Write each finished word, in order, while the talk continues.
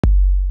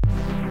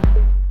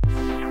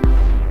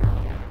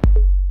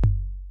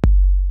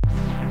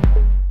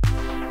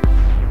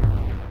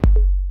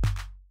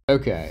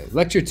Okay,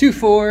 Lecture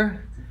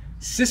 2.4,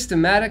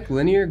 Systematic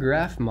Linear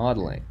Graph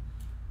Modeling.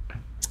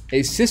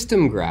 A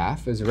system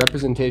graph is a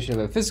representation of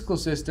a physical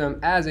system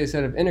as a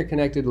set of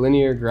interconnected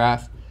linear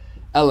graph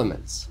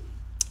elements.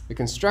 The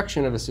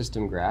construction of a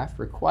system graph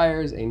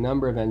requires a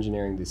number of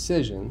engineering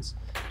decisions.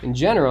 In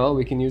general,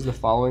 we can use the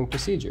following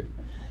procedure.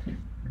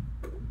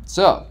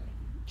 So,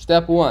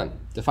 step 1,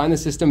 define the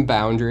system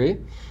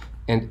boundary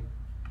and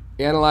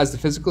analyze the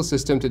physical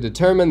system to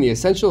determine the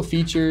essential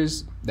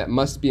features that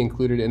must be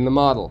included in the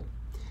model,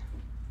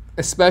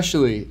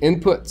 especially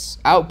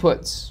inputs,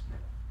 outputs,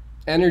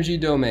 energy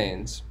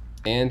domains,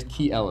 and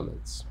key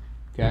elements.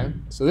 Okay?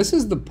 So this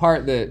is the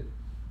part that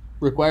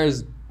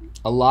requires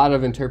a lot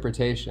of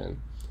interpretation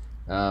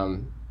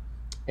and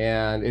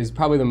is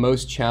probably the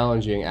most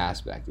challenging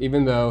aspect,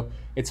 even though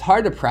it's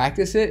hard to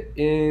practice it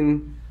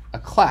in a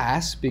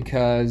class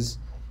because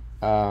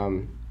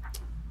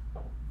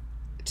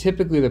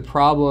typically the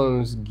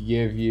problems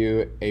give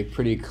you a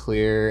pretty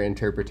clear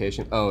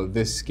interpretation. Oh,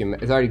 this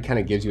schematic, it already kind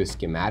of gives you a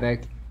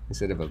schematic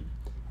instead of a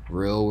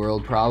real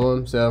world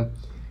problem. So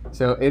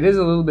it is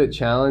a little bit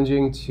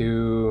challenging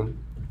to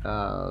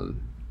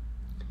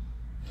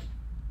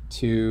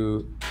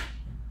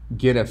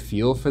get a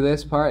feel for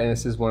this part, and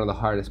this is one of the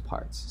hardest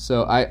parts.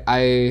 So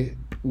I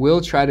will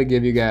try to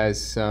give you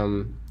guys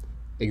some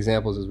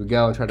examples as we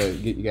go and try to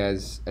get you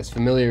guys as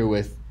familiar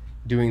with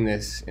doing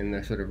this in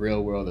the sort of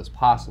real world as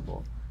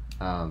possible.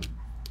 But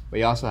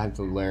you also have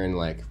to learn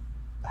like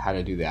how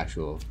to do the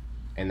actual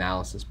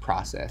analysis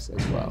process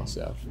as well.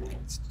 So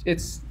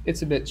it's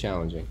a bit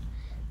challenging.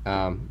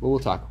 But we'll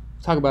talk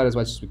about it as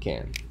much as we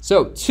can.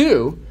 So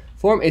 2,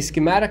 form a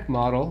schematic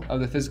model of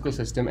the physical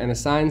system and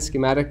assign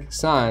schematic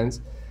signs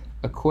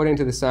according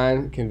to the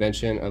sign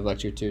convention of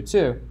Lecture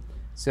 2.2.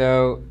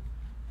 So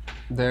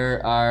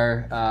there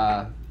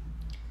are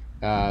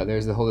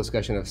there's the whole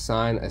discussion of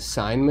sign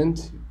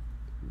assignment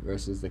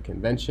versus the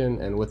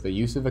convention and what the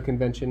use of a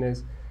convention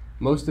is.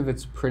 Most of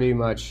it's pretty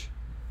much,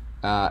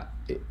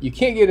 you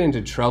can't get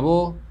into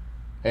trouble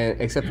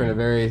except for in a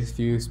very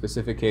few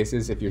specific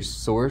cases. If your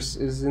source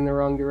is in the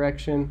wrong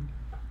direction,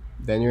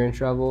 then you're in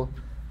trouble.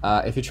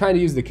 If you're trying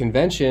to use the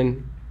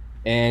convention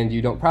and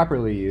you don't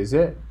properly use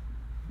it,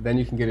 then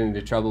you can get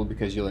into trouble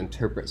because you'll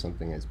interpret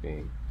something as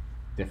being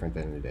different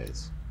than it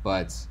is.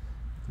 But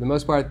for the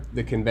most part,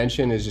 the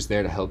convention is just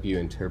there to help you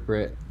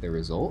interpret the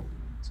result.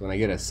 So when I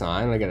get a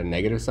sign, when I get a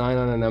negative sign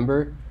on a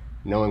number,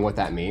 knowing what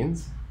that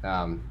means,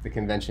 the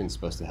convention is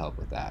supposed to help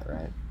with that,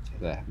 right?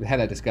 We had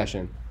that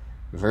discussion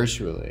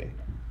virtually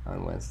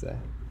on Wednesday.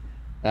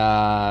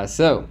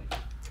 So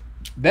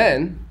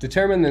then,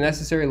 determine the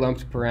necessary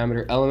lumped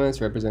parameter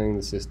elements representing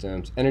the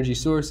system's energy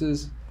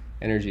sources,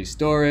 energy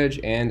storage,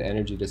 and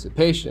energy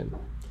dissipation.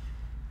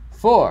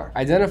 4,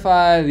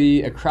 identify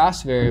the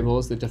across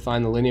variables that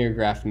define the linear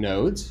graph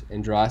nodes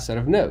and draw a set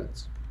of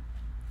nodes.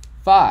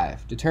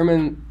 5,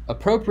 determine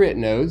appropriate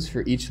nodes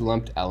for each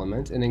lumped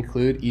element and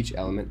include each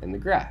element in the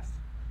graph.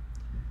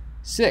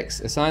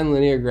 6, assign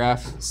linear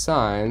graph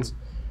signs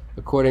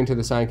according to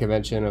the sign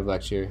convention of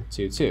Lecture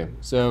 2.2.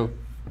 So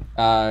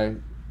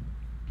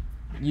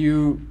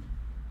you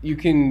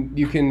can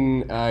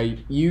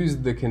use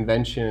the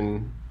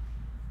convention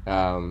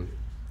in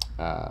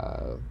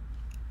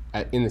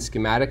the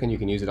schematic, and you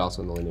can use it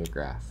also in the linear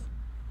graph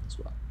as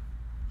well.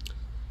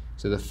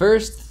 So the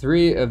first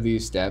 3 of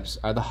these steps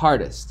are the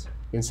hardest.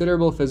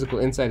 Considerable physical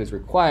insight is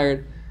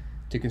required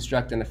to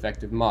construct an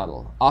effective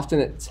model. Often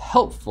it's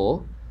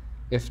helpful,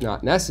 if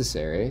not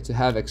necessary, to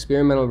have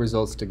experimental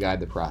results to guide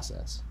the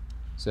process.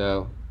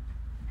 So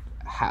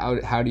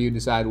how do you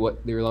decide what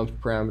your lumped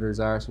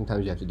parameters are?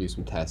 Sometimes you have to do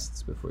some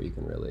tests before you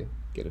can really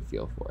get a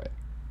feel for it.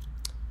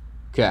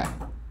 Okay,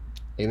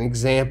 an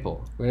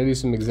example. We're going to do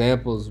some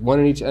examples,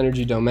 one in each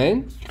energy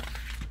domain.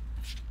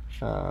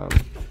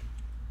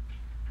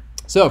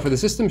 So for the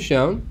system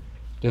shown,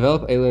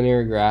 develop a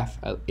linear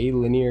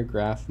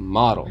graph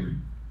model.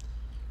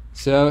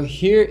 So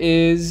here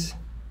is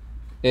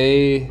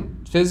a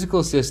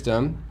physical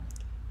system.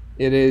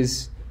 It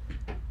is,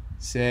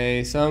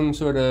 say, some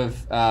sort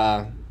of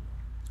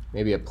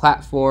maybe a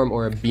platform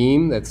or a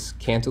beam that's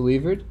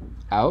cantilevered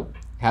out,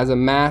 has a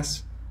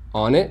mass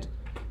on it,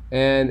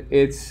 and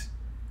it's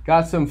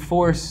got some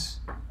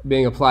force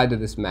being applied to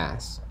this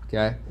mass.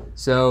 Okay,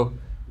 so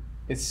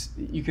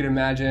you could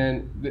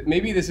imagine that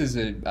maybe this is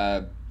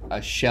a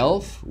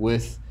shelf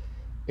with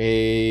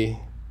a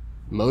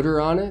motor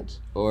on it,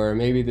 or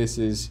maybe this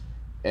is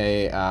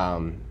a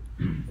I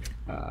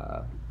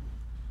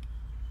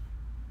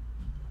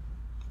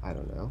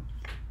don't know.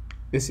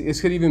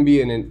 This could even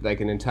be like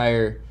an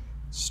entire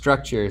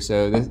structure.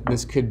 So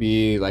this could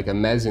be like a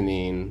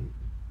mezzanine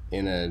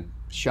in a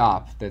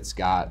shop that's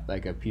got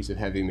like a piece of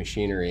heavy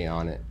machinery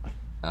on it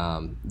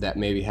that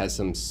maybe has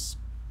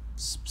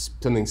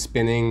something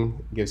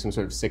spinning, gives some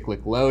sort of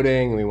cyclic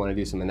loading, and we want to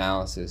do some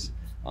analysis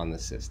on the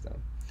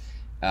system.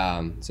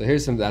 So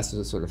that's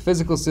a sort of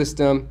physical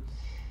system.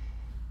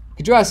 You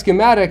could draw a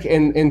schematic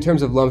in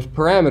terms of lumped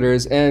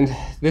parameters, and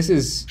this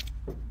is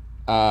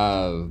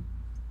an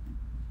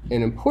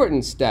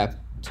important step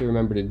to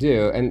remember to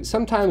do. And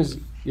sometimes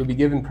you'll be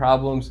given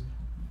problems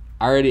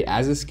already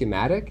as a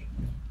schematic,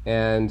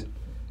 and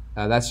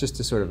that's just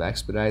to sort of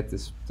expedite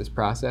this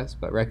process.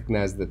 But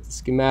recognize that the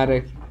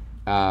schematic,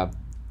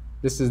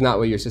 this is not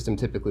what your system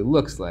typically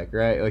looks like,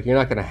 right? Like, you're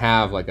not going to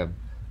have like a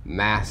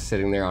mass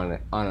sitting there on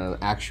an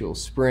actual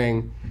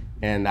spring,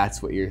 and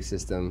that's what your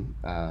system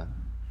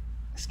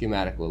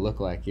schematic will look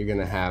like. You're going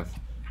to have,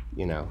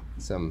 you know,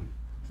 some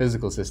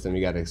physical system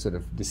you got to sort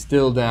of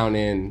distill down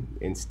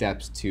in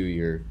steps to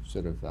your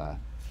sort of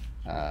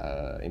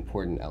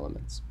important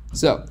elements.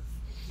 So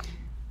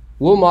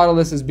we'll model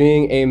this as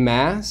being a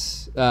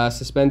mass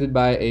suspended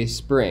by a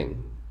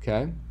spring,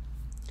 okay,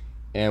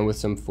 and with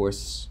some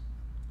force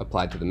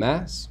applied to the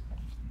mass.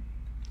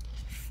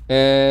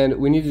 And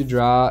we need to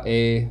draw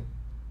a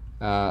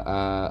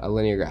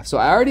linear graph. So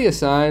I already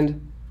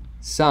assigned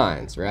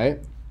signs, right?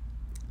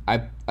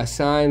 I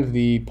assigned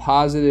the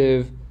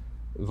positive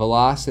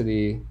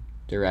velocity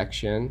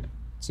direction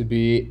to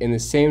be in the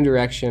same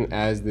direction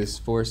as this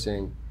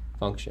forcing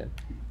function.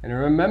 And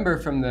remember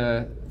from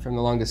the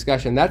long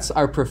discussion, that's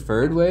our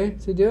preferred way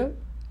to do it,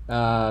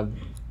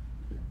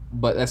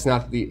 but that's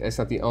not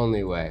the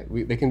only way.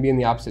 They can be in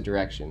the opposite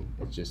direction.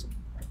 It's just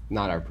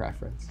not our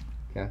preference.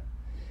 Okay.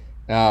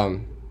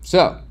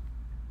 So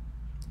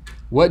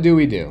what do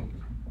we do?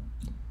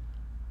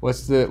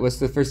 What's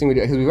the first thing we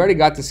do? Because we've already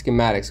got the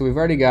schematic, so we've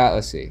already got.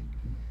 Let's see.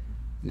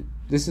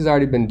 This has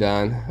already been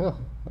done. Oh,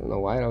 I don't know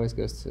why it always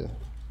goes to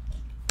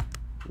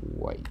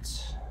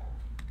white.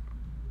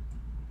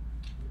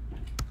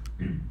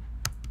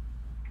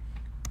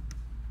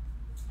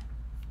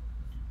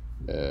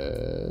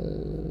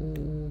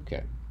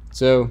 Okay,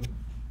 so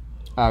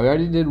we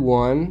already did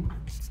one.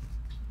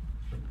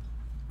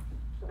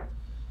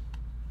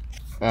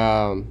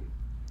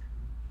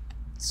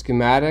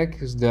 Schematic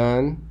is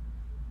done,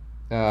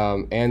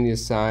 and the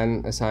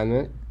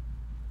assignment.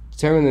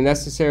 Determine the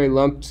necessary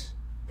lumped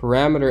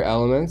parameter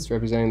elements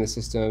representing the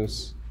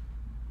system's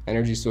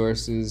energy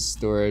sources,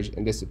 storage,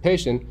 and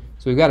dissipation.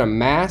 So we've got a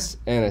mass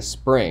and a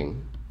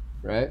spring,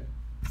 right?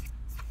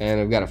 And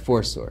we've got a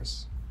force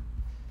source.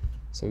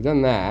 So we've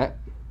done that.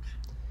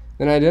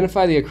 Then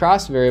identify the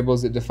across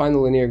variables that define the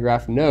linear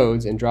graph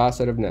nodes and draw a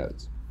set of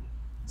nodes.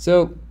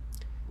 So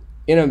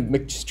in a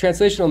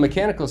translational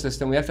mechanical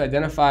system, we have to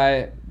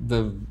identify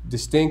the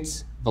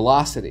distinct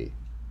velocity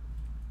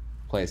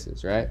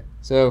places, right?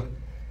 So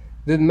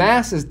the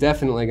mass is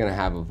definitely going to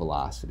have a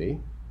velocity,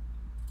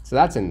 so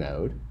that's a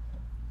node.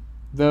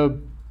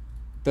 The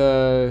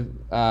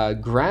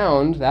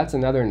ground, that's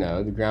another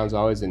node. The ground's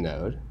always a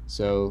node,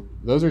 so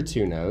those are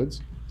two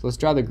nodes. So let's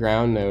draw the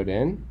ground node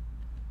in,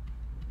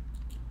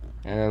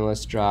 and then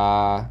let's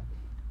draw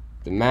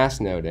the mass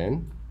node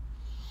in.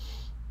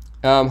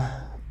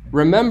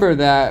 Remember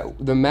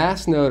that the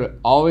mass node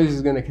always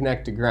is going to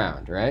connect to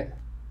ground, right?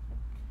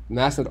 The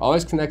mass node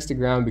always connects to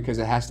ground because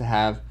it has to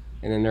have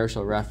an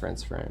inertial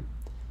reference frame.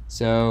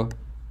 So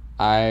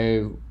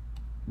I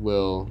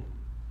will,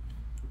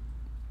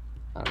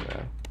 I don't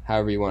know,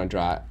 however you want to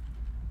draw it.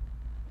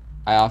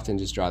 I often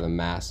just draw the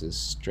masses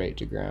straight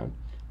to ground.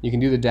 You can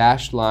do the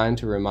dashed line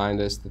to remind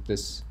us that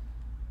this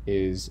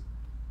is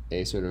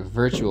a sort of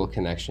virtual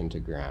connection to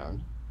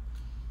ground.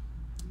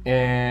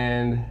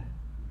 And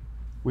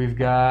we've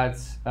got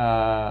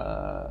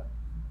a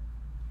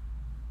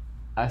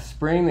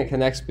spring that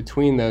connects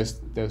between those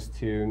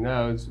two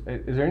nodes.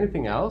 Is there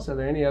anything else? Are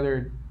there any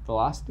other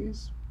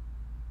velocities?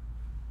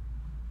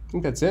 I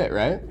think that's it,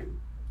 right?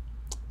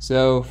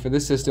 So for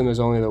this system, there's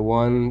only the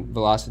one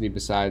velocity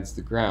besides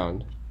the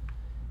ground.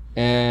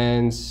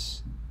 And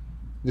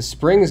the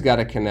spring's got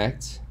to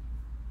connect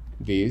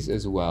these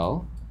as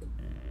well,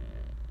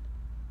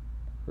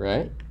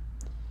 right?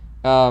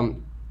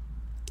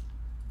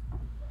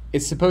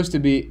 It's supposed to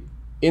be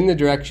in the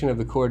direction of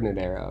the coordinate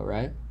arrow,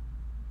 right?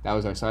 That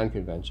was our sign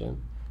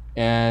convention.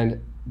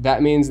 And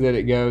that means that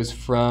it goes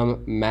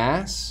from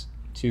mass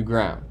to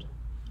ground,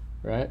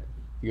 right?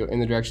 You go in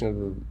the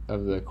direction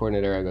of the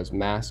coordinate arrow, goes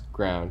mass,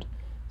 ground.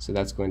 So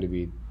that's going to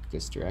be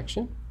this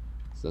direction.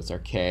 So that's our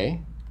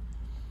K.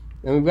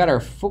 And we've got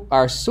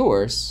our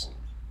source,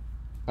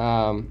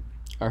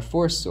 our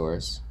force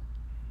source,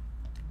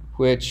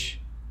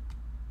 which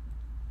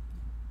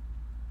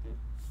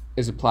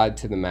is applied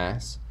to the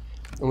mass.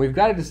 And we've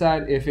got to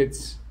decide if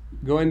it's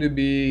going to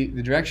be,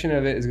 the direction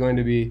of it is going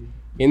to be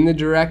in the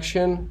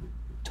direction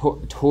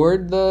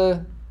toward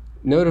the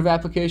node of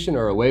application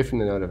or away from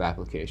the node of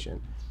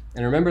application.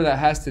 And remember, that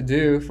has to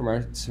do, from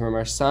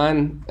our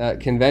sign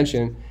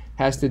convention,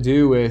 has to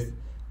do with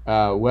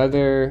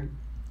whether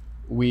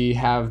we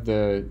have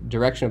the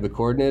direction of the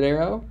coordinate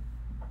arrow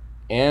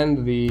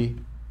and the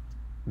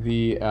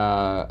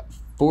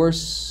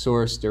force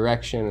source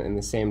direction in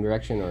the same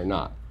direction or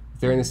not.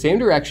 If they're in the same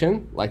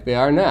direction, like they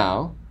are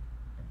now,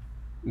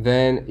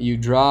 then you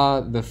draw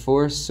the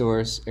force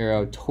source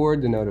arrow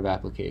toward the node of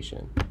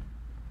application,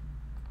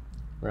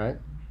 right?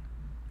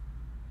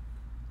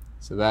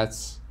 So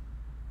that's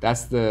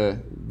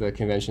the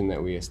convention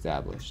that we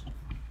established.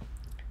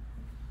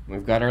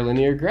 We've got our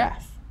linear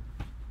graph.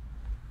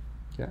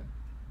 Okay.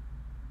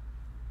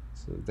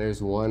 So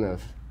there's one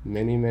of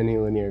many, many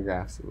linear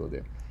graphs that we'll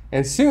do.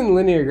 And soon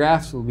linear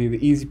graphs will be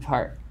the easy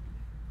part.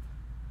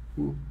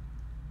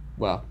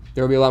 Well,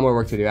 there will be a lot more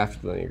work to do after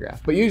the linear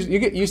graph. But you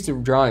get used to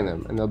drawing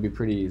them, and they'll be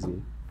pretty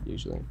easy,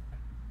 usually.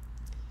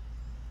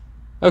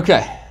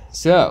 OK,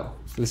 so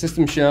for the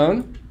system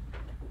shown,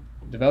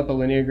 develop a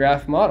linear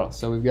graph model.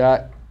 So we've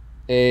got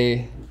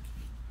a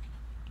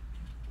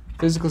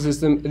physical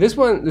system. This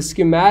one, the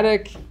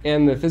schematic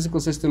and the physical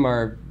system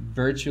are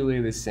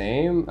virtually the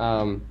same.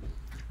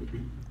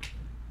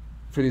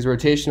 For these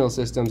rotational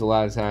systems, a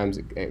lot of times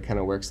it kind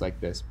of works like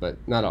this, but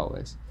not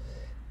always.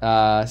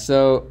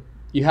 So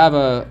you have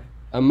a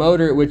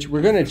motor which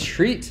we're going to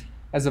treat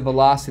as a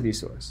velocity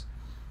source.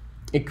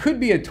 It could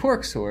be a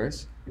torque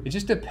source. It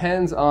just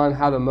depends on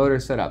how the motor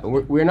is set up.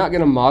 And we're not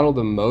going to model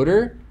the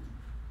motor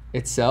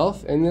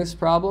itself in this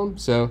problem.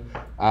 So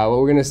what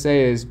we're going to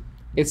say is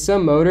it's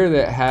some motor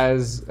that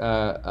has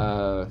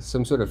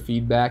some sort of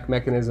feedback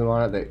mechanism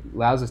on it that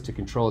allows us to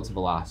control its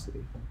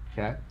velocity.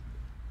 Okay?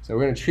 So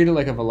we're going to treat it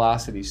like a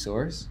velocity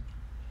source.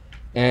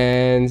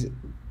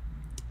 And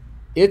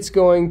it's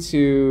going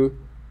to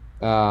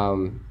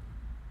come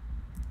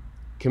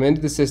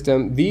into the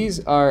system.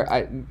 These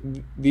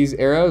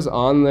arrows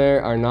on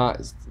there are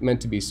not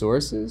meant to be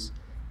sources.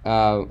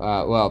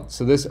 Well,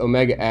 so this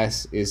omega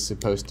s is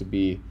supposed to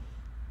be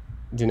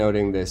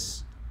denoting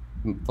this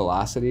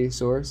velocity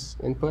source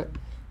input,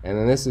 and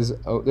then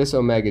this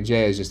omega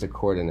j is just a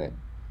coordinate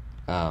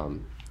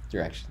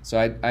direction. So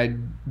I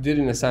did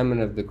an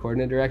assignment of the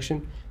coordinate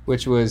direction,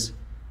 which was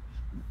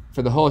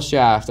for the whole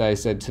shaft. I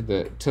said to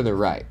the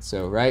right.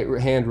 So right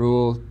hand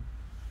rule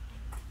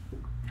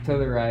to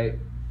the right,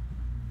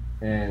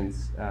 and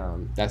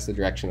that's the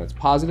direction that's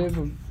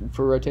positive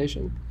for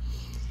rotation.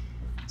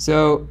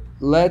 So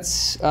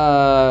let's take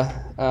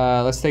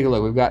a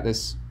look. We've got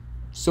this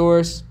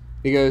source.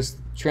 It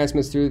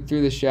transmits through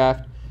the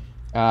shaft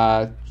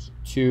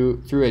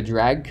through a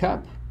drag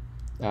cup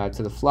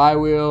to the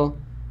flywheel,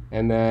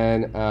 and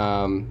then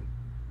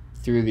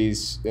through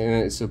these,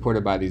 and it's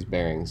supported by these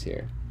bearings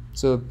here.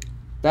 So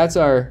that's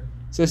our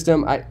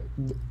system.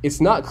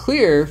 It's not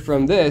clear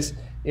from this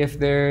if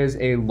there's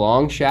a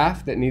long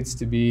shaft that needs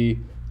to be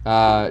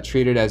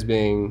treated as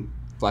being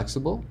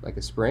flexible, like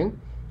a spring.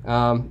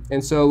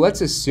 And so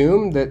let's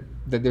assume that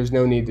there's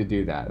no need to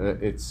do that,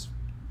 that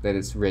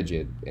it's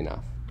rigid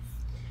enough.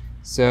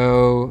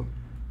 So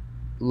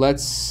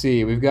let's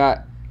see, we've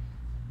got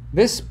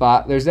this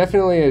spot. There's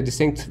definitely a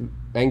distinct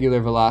angular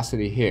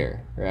velocity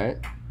here, right?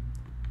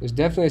 There's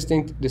definitely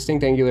a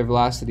distinct angular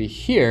velocity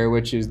here,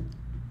 which is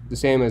the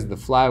same as the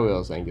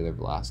flywheel's angular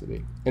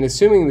velocity. And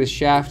assuming the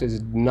shaft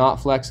is not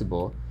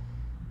flexible,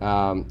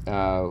 we're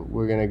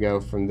going to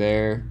go from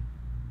there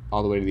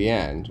all the way to the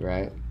end,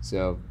 right?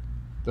 So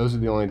those are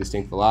the only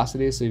distinct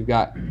velocities. So you've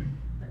got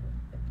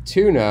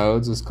two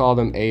nodes. Let's call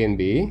them A and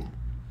B.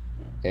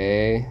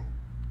 A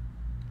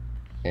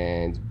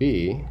and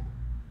B.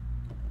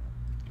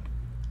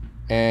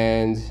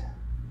 And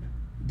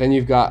then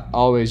you've got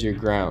always your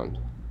ground,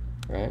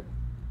 right?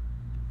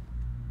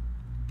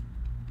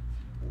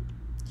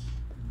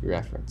 Your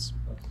reference.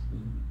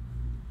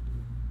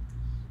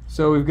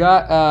 So we've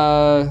got,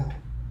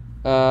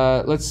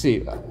 let's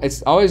see.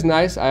 It's always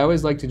nice. I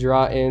always like to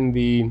draw in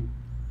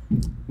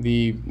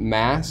the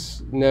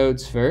mass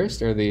nodes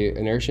first, or the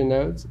inertia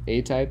nodes,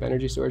 A-type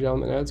energy storage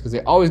element nodes, because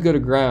they always go to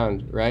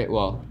ground, right?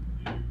 Well,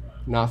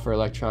 not for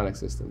electronic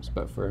systems,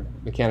 but for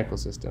mechanical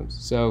systems.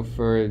 So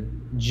for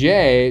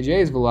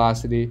J's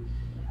velocity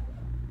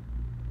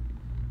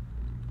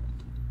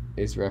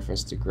is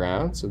reference to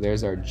ground. So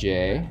there's our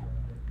J.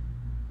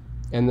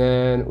 And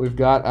then we've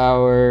got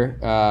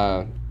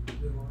our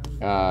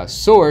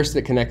source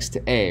that connects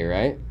to A,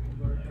 right?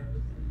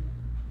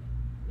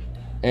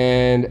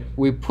 And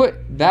we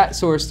put that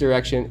source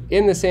direction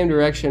in the same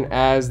direction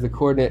as the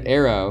coordinate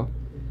arrow,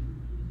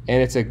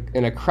 and it's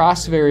in a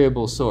cross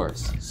variable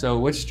source. So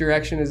which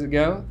direction does it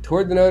go?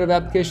 Toward the node of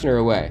application or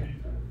away?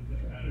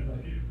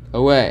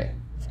 Away,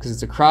 because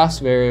it's a cross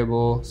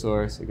variable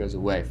source. It goes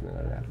away from the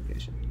node of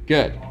application.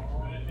 Good.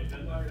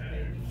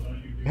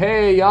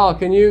 Hey y'all,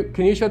 can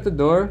you shut the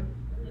door?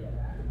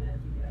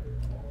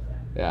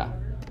 Yeah.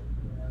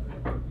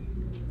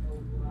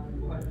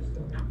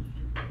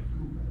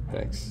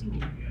 Thanks.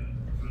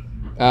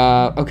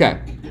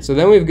 Okay, so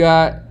then we've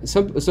got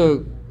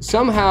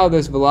somehow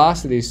this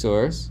velocity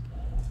source,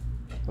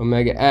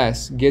 omega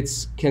s,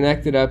 gets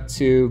connected up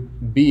to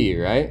B,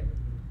 right?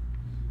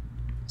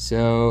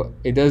 So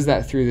it does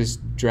that through this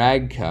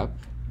drag cup.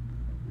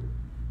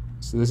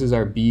 So this is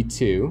our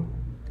B2.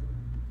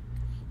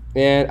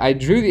 And I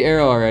drew the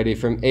arrow already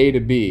from A to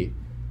B.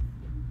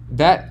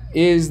 That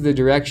is the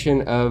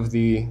direction of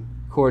the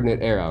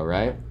coordinate arrow,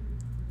 right?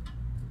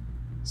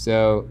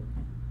 So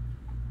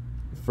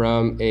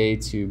from A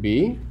to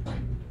B.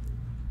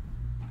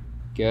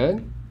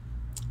 Good.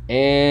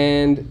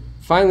 And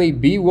finally,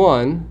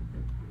 B1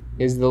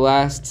 is the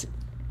last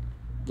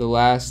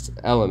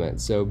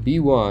element. So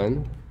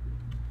B1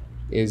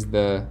 is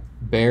the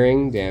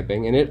bearing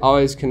damping, and it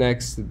always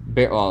connects,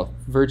 well,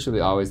 virtually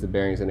always the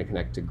bearing is going to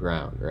connect to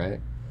ground, right?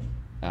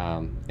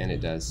 And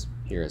it does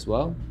here as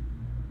well.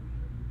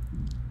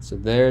 So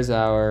there's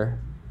our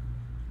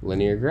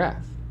linear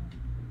graph.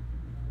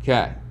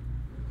 Okay.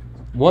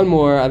 One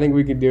more, I think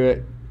we could do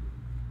it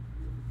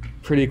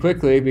pretty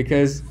quickly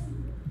because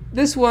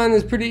this one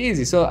is pretty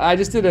easy. So I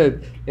just did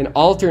an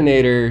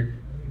alternator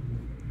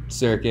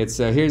circuit.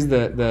 So here's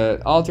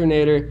the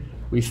alternator.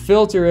 We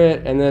filter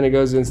it, and then it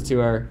goes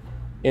into our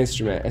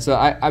instrument. And so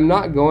I'm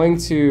not going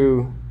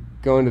to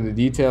go into the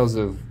details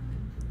of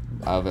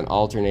an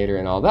alternator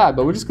and all that,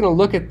 but we're just going to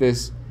look at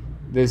this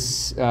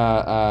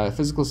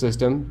physical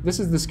system. This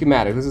is the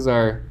schematic. This is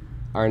our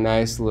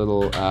nice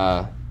little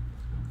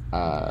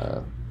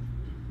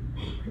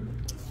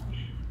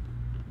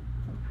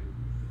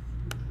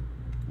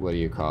what do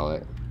you call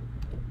it?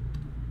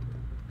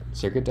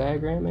 Circuit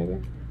diagram, maybe?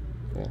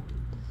 Yeah.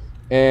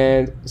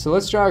 And so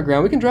let's draw a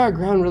ground. We can draw a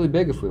ground really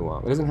big if we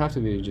want. It doesn't have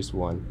to be just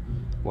one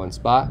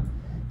spot.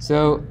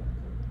 So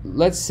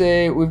let's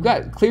say we've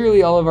got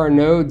clearly all of our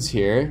nodes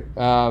here.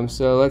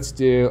 So let's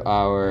do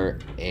our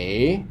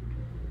A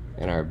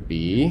and our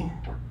B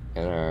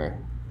and our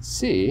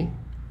C.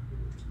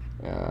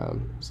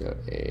 So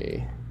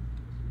A,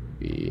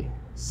 B,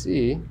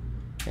 C,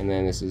 and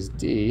then this is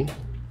D.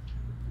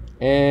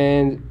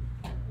 And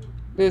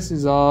this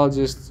is all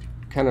just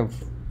kind of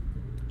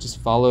just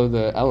follow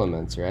the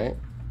elements, right?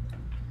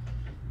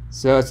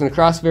 So it's a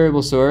cross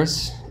variable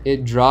source.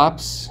 It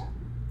drops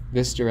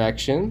this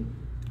direction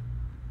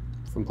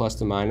from plus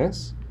to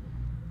minus.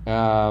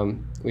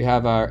 We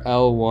have our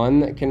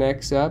L1 that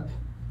connects up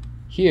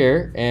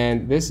here,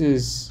 and this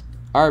is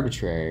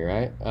arbitrary,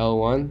 right?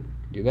 L1,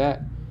 do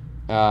that.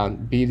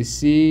 B to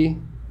C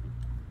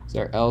is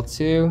our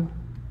L2.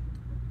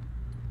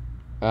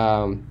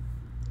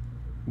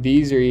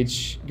 These are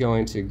each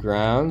going to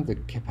ground. The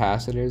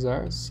capacitors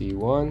are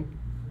C1,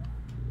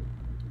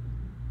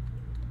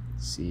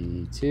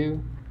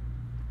 C2,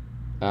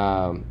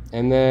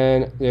 and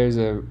then there's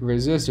a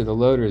resistor, the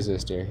load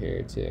resistor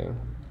here too,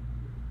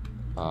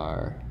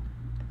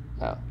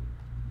 RL.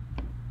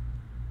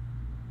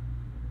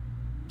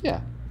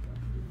 Yeah.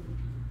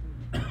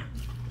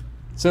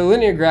 So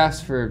linear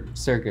graphs for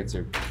circuits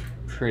are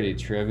pretty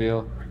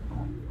trivial,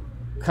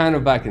 kind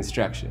of by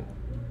construction,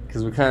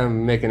 because we're kind of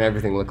making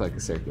everything look like a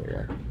circuit,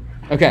 right?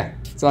 Okay,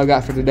 that's all I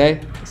got for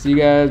today. See you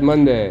guys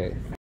Monday.